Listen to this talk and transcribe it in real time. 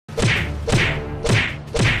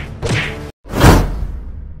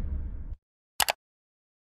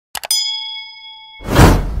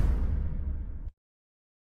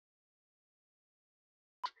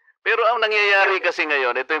Pero ang nangyayari kasi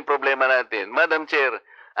ngayon, ito yung problema natin. Madam Chair,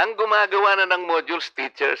 ang gumagawa na ng modules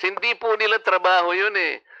teachers, hindi po nila trabaho yun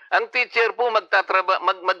eh. Ang teacher po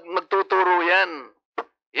magtuturo yan.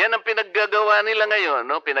 Yan ang pinaggagawa nila ngayon,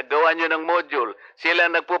 no? Pinaggawa nyo ng module. Sila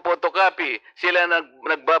nagpo-photocopy, sila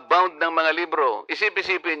nagbabound ng mga libro.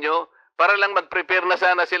 Isip-isipin nyo, para lang mag-prepare na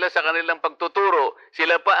sana sila sa kanilang pagtuturo.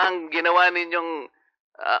 Sila pa ang ginawa ninyong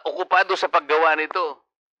okupado sa paggawa nito.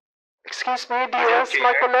 Excuse me, DS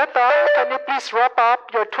Marcoleta, can you please wrap up?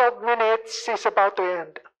 Your 12 minutes is about to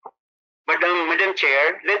end. Madam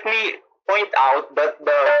Chair, let me point out that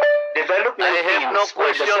the development I have teams no for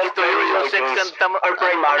the questions to you, self-learning your modules section are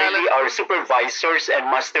primarily our supervisors and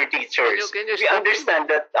master teachers. Can you We stop understand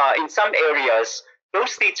that in some areas,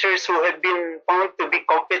 those teachers who have been found to be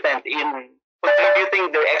competent in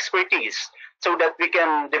contributing their expertise so that we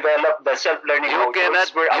can develop the self-learning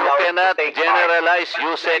modules, we're allowed to take generalize. part.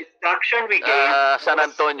 You The said instruction we gave San was,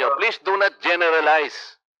 Antonio. Please do not generalize.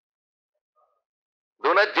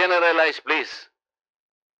 Do not generalize, please.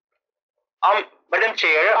 Madam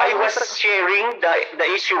Chair, I was sharing the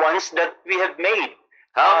issuance that we have made.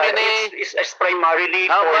 How many? It's primarily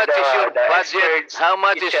How for much is your the budget? experts, How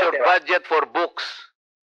much is your etc. budget for books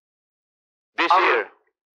this year?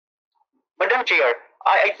 Madam Chair,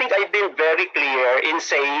 I think I've been very clear in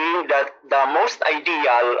saying that the most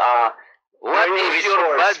ideal What learning is your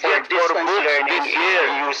resource budget for distance books learning this is year?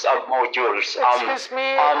 the use of modules. Excuse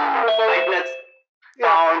me, I've not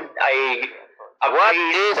found a What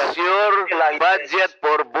place is that your utilizes- budget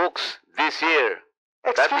for books this year?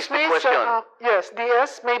 That is excuse the me, question. yes,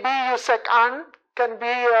 DS, maybe Yusek An can be,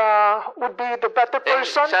 would be the better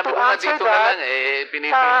person sabi to ko nga answer dito na lang, that.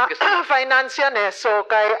 pinipilit kasi Finance yan eh, so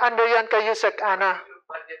under yan kay Yusek Ana.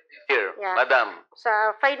 here. Yeah. Madam,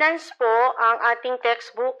 Sa finance po, ang ating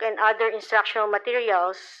textbook and other instructional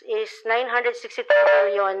materials is 963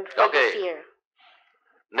 million for this Okay. year.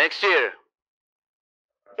 next year,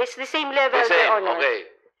 It's the same level, the Your same, Honor. okay.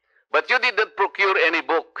 But you didn't procure any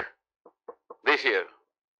book this year,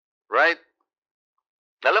 right?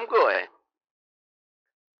 Alam ko eh.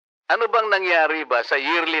 Ano bang nangyari ba sa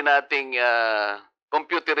yearly nating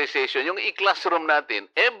computerization, yung e-classroom natin,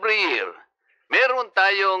 every year, meron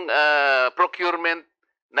tayong procurement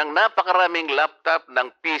ng napakaraming laptop, ng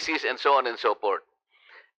PCs, and so on and so forth.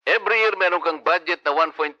 Every year, meron kang budget na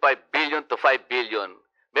 1.5 billion to 5 billion.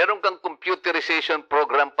 Meron kang computerization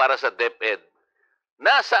program para sa DEPED.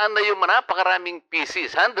 Nasaan na yung napakaraming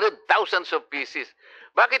PCs? Thousands of PCs.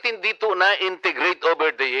 Bakit hindi ito na-integrate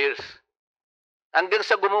over the years? Hanggang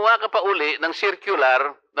sa gumawa ka pa uli ng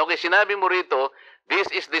circular, okay, sinabi mo rito, this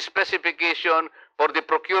is the specification for the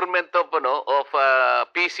procurement of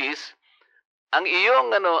PCs. Ang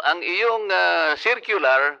iyong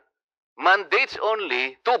circular mandates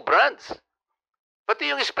only 2 brands. Pati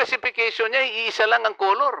yung specification niya, iisa lang ang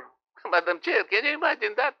color. Madam Chair, can you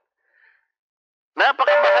imagine that?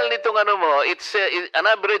 Napakamahal nitong it's an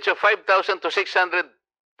average of 5,000 to 6,500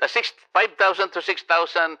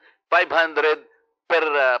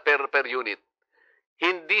 per unit.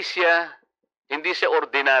 Hindi siya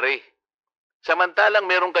ordinary. Samantalang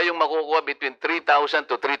meron kayong makukuha between 3,000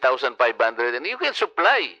 to 3,500 and you can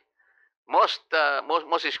supply most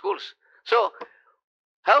schools. So,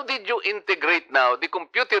 how did you integrate now the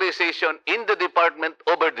computerization in the department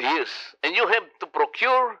over the years? And you have to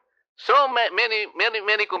procure so many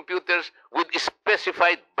computers with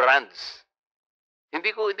specified brands.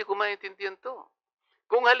 Hindi ko maintindihan to.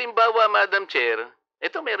 Kung halimbawa, Madam Chair,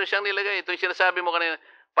 ito meron siyang nilagay. Ito yung sinasabi mo kanina,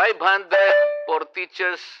 500 for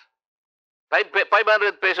teachers,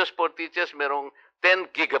 500 pesos for teachers, merong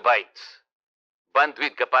 10 gigabytes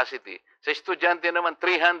bandwidth capacity. Sa estudyante naman,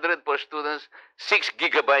 300 for students, 6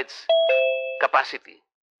 gigabytes capacity.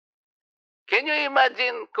 Can you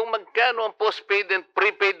imagine kung magkano ang postpaid and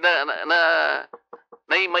prepaid na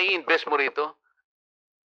may invest mo rito?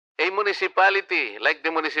 A municipality like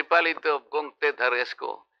the municipality of Cong Ted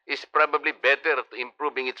Haresco is probably better at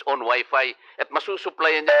improving its own Wi-Fi at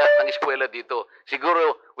masusupplyan niya lahat ng eskwela dito.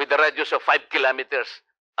 Siguro with the radius of 5 kilometers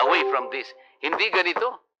away from this. Hindi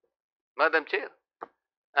ganito, Madam Chair.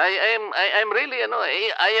 I'm really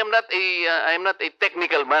I am not a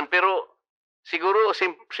technical man, pero siguro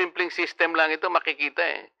simpleng system lang ito makikita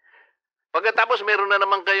eh. Pagkatapos meron na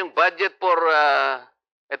naman kayong budget for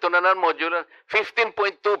ito na modular 15.2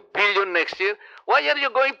 billion next year. Why are you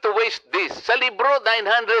going to waste this? Sa libro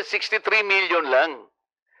 963 million lang.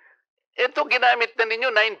 Ito ginamit na ninyo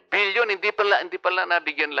 9 billion, hindi pala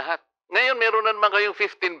nabigyan lahat. Ngayon meron na naman kayong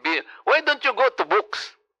 15 billion. Why don't you go to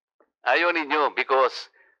books? Ayaw ninyo because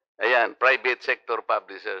ayan, private sector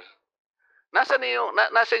publishers. Nasa inyo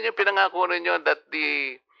pinangako ninyo that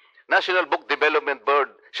the National Book Development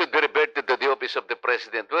Board should be reverted to the office of the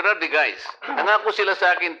President. Where are the guys? Nangako sila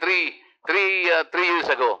sa akin 3 years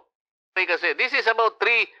ago. Kasi this is about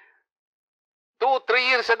 2-3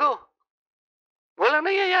 years ago. Walang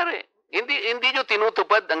nangyayari. Hindi nyo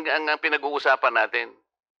tinutupad ang pinag-uusapan natin.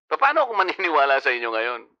 Paano ako maniniwala sa inyo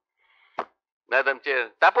ngayon? Madam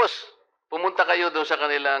Chair. Tapos, pumunta kayo doon sa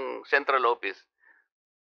kanilang central office.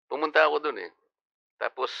 Pumunta ako doon eh.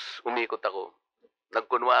 Tapos, umikot ako.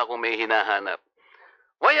 Nagkunwa ako may hinahanap.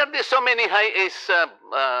 Why are there so many high-ace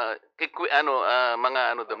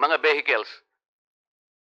mga vehicles?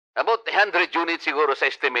 About 100 units siguro sa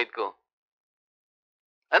estimate ko.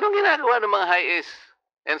 Anong ginagawa ng mga high-ace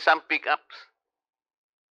and some pickups?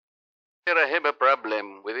 I have a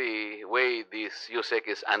problem with the way this USEC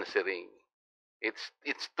is answering.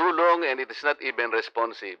 It's too long and it is not even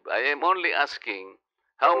responsive. I am only asking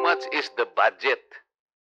how much is the budget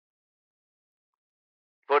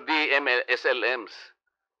for the SLMs?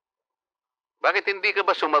 Bakit hindi ka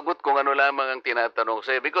ba sumagot kung ano lamang ang tinatanong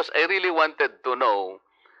sa'yo? Because I really wanted to know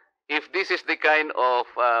if this is the kind of,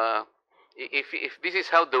 if this is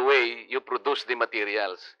how the way you produce the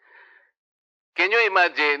materials. Can you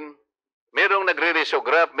imagine, merong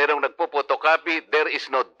nagre-risograph, merong nagpo-photocopy, there is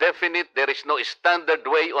no definite, there is no standard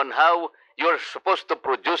way on how you're supposed to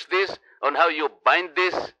produce this, on how you bind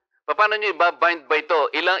this. Paano nyo iba-bind ba ito?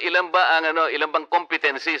 Ilang bang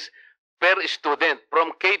competencies per student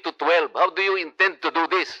from K to 12? How do you intend to do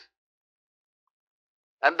this?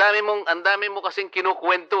 Ang dami mo kasing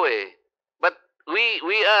kinukwento eh. But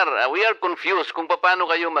we are confused kung paano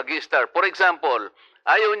kayo mag-start. For example,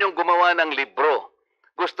 ayaw nyong gumawa ng libro.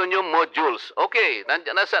 Gusto nyo modules. Okay,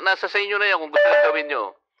 nasa sa inyo na yan kung gusto nyo gawin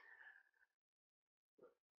nyo.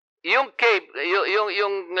 Yung K,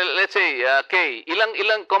 let's say, K,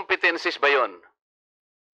 ilang competencies ba yon?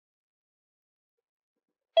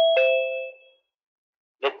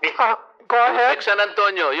 Go ahead. San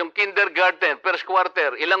Antonio, yung kindergarten, first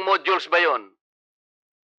quarter, ilang modules ba yon?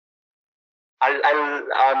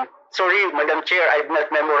 Sorry, Madam Chair, I've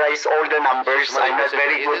not memorized all the numbers. I'm not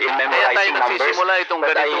very good in memorizing numbers.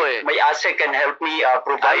 But my ASEC can help me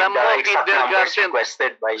provide the exact numbers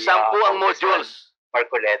requested by 10 ang modules.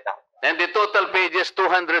 Marcoleta. And the total pages,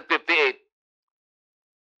 258.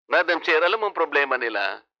 Madam Chair, alam mo ang problema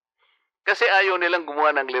nila? Kasi ayaw nilang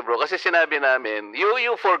gumawa ng libro. Kasi sinabi namin,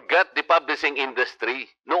 you forgot the publishing industry.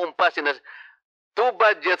 Noong pa, 2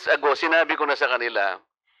 budgets ago, sinabi ko na sa kanila,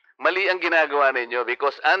 mali ang ginagawa ninyo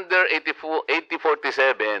because under 8047,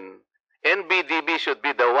 NBDB should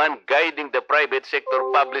be the one guiding the private sector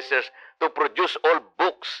publishers to produce all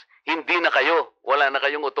books. Hindi na kayo. Wala na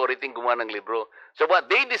kayong authority gumawa ng libro. So what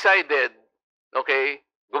they decided, okay,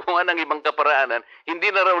 gumawa ng ibang kaparaanan,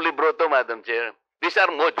 hindi na raw libro to, Madam Chair. These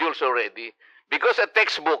are modules already. Because a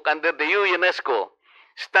textbook under the UNESCO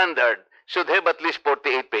standard should have at least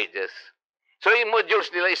 48 pages. So yung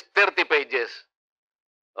modules nila is 30 pages.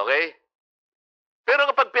 Okay? Pero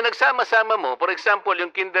kapag pinagsama-sama mo, for example,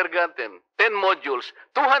 yung kindergarten, 10 modules,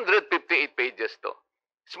 258 pages to.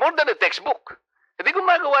 It's more than a textbook. Hindi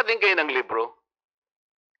gumagawa din kayo ng libro.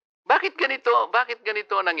 Bakit ganito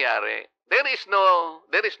ang nangyari? There is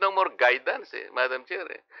no more guidance, Madam Chair.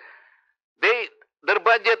 Their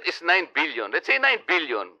budget is 9 billion. Let's say 9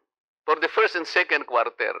 billion for the first and second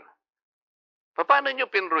quarter. Paano nyo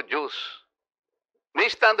pinroduce? May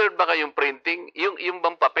standard ba kayong printing? Yung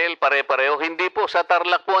bang papel pare-pareho? Hindi po. Sa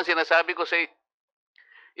Tarlac po ang sinasabi ko sa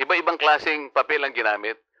iba-ibang klaseng papel ang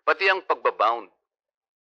ginamit. Pati ang pagbabound.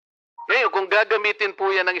 Ngayon, kung gagamitin po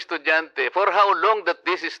yan ng estudyante, for how long that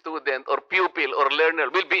this student or pupil or learner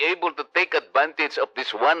will be able to take advantage of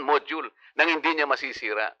this one module nang hindi niya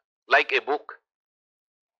masisira, like a book.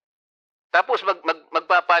 Tapos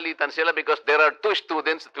magpapalitan sila because there are 2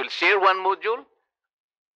 students that will share one module.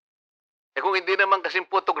 Kung hindi naman kasing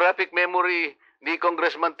photographic memory ni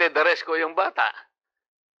Congressman Ted Aresco yung bata,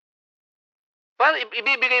 paano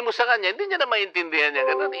ibibigay mo sa kanya? Hindi niya na maintindihan niya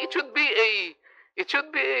ganun. It should be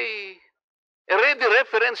a ready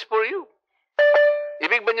reference for you.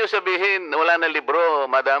 Ibig ba niyo sabihin, wala na libro,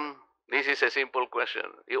 madam? This is a simple question.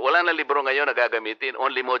 Wala na libro ngayon na gagamitin?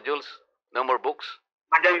 Only modules? No more books?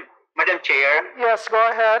 Madam Chair? Yes, go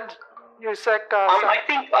ahead. I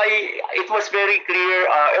think it was very clear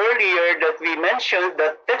earlier that we mentioned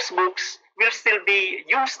that textbooks will still be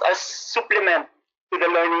used as supplement to the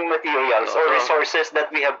learning materials or resources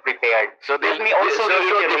that we have prepared. So let me also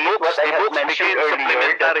reiterate what I have mentioned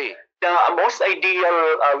earlier, that the most ideal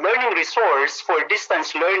learning resource for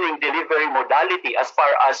distance learning delivery modality, as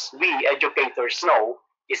far as we educators know,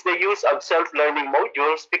 is the use of self-learning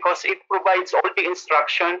modules because it provides all the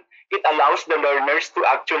instruction it allows the learners to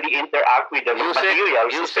actually interact with the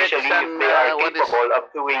materials, especially if they are capable of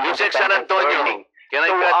doing San independent Antonio. learning. Can I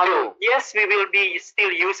cut you? Yes, we will be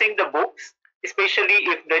still using the books, especially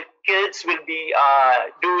if the kids will be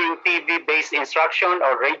doing TV-based instruction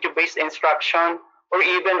or radio-based instruction, or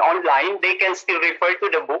even online, they can still refer to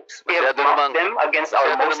the books. We have mapped them against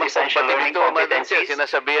our most essential learning competencies.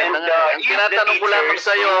 Sinasabihan na nga. Ang tinatanong ko lamang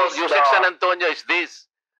sa iyo, Yusek San Antonio, is this.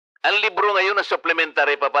 Ang libro ngayon na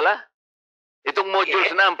supplementary pa pala? Itong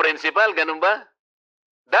modules na ang principal, ganun ba?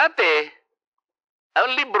 Dati,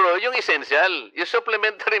 ang libro, yung essential, yung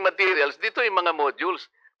supplementary materials, dito yung mga modules.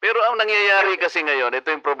 Pero ang nangyayari kasi ngayon, ito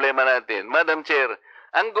yung problema natin. Madam Chair,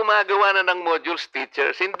 ang gumagawa na ng modules,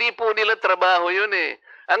 teachers, hindi po nila trabaho yun eh.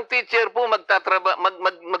 Ang teacher po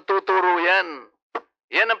magtuturo yan.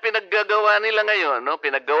 Yan ang pinaggagawa nila ngayon, no?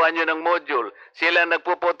 Pinaggawa nyo ng module. Sila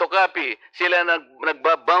nagpo-photocopy, sila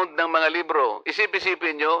nagbabound ng mga libro.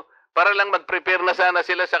 Isip-isipin nyo, para lang mag-prepare na sana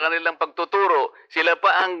sila sa kanilang pagtuturo. Sila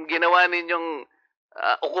pa ang ginawa ninyong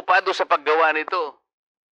okupado sa paggawa nito.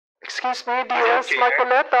 Excuse me, DS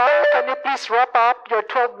Marcoleta, can you please wrap up? Your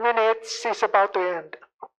 12 minutes is about to end.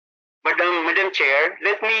 Madam Chair,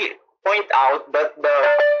 let me point out that the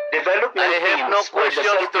development teams for the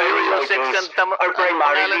self-learning modules are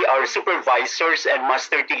primarily our supervisors and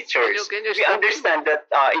master teachers. We understand that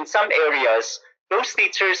in some areas, those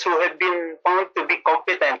teachers who have been found to be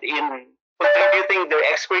competent in contributing their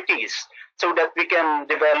expertise so that we can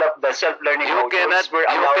develop the self-learning modules, we're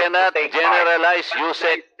allowed to take generalize, part.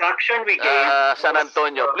 Yusek, The instruction we gave San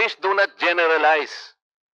Antonio. Please do not generalize.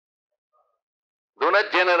 Do not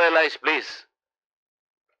generalize, please.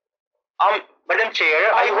 Madam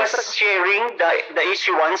Chair, I was sharing the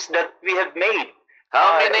issuance that we have made.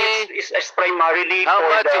 How many? It's primarily How for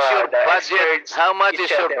much is your the budget? experts, How much is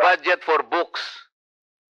your etc. budget for books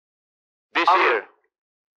this year?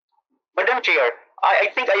 Madam Chair, I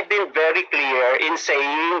think I've been very clear in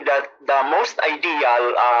saying that the most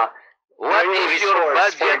ideal What learning is your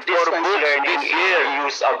resource budget for distance books learning this is year? the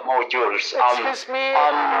use of modules. Excuse me,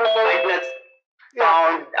 I've not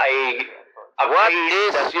found a What place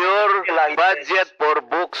is that your utilizes- budget for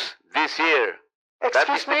books this year? That is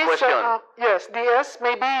excuse the me, question. yes, DS,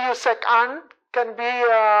 maybe Yusek An can be,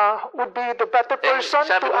 would be the better person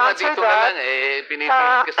Sabi to ko nga answer dito na lang, that.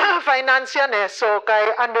 pinipilit kasi Finance yan eh, so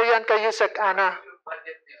kay under yan kay Yusek Ana.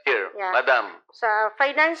 here, Yeah. Madam. Sa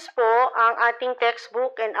finance po, ang ating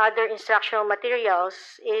textbook and other instructional materials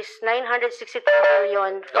is 963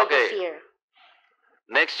 million for this Okay. year.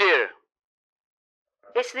 Next year,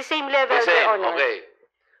 It's the same level, the Your same, Honor. okay.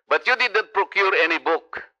 But you did not procure any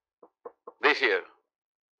book this year,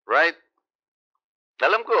 right?